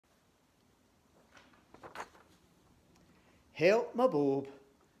Help my bob,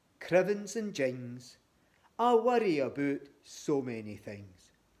 crivens and jings. I worry about so many things.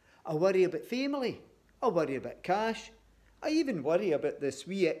 I worry about family. I worry about cash. I even worry about this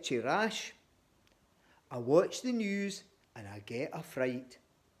wee itchy rash. I watch the news and I get a fright.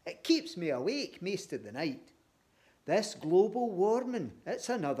 It keeps me awake most of the night. This global warming, it's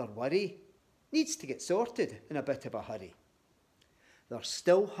another worry. Needs to get sorted in a bit of a hurry. There's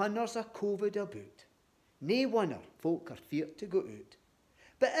still hunters of COVID about. Nae wonder folk are feared to go out.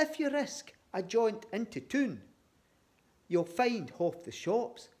 But if you risk a jaunt into town, you'll find half the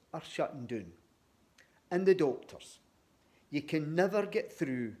shops are shutting down. And the doctors, you can never get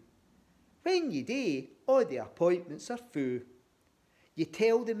through. When you do, all the appointments are full. You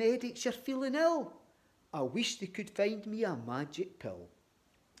tell the medics you're feeling ill. I wish they could find me a magic pill.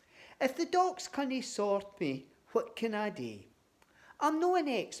 If the docs cannae sort me, what can I do? I'm no an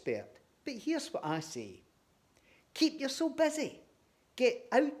expert, but here's what I say. Keep yourself busy. Get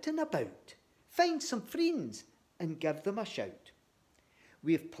out and about. Find some friends and give them a shout.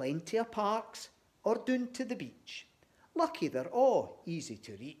 We've plenty of parks or down to the beach. Lucky they're all easy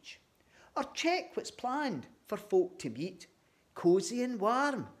to reach. Or check what's planned for folk to meet. Cosy and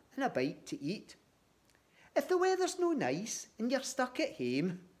warm and a bite to eat. If the weather's no nice and you're stuck at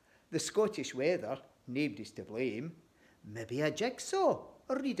home, the Scottish weather, nobody's to blame. Maybe a jigsaw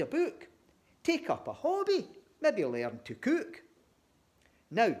or read a book. Take up a hobby, maybe learn to cook.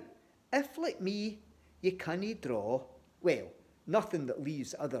 Now, if like me, you cannae draw, well, nothing that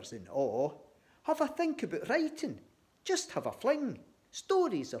leaves others in awe, have a think about writing, just have a fling,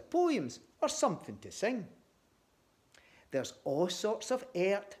 stories or poems or something to sing. There's all sorts of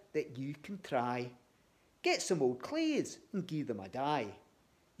art that you can try. Get some old clays and give them a dye.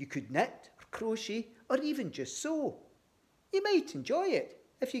 You could knit or crochet or even just sew. You might enjoy it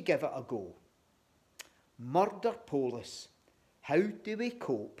if you give it a go. Murder Polis. How do we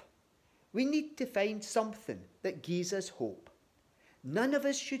cope? We need to find something that gives us hope. None of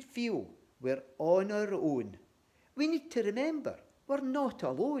us should feel we're on our own. We need to remember we're not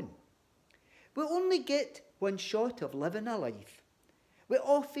alone. We only get one shot of living a life. We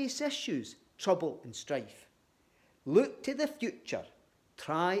all face issues, trouble and strife. Look to the future.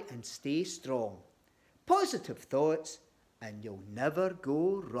 Try and stay strong. Positive thoughts and you'll never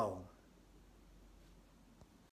go wrong.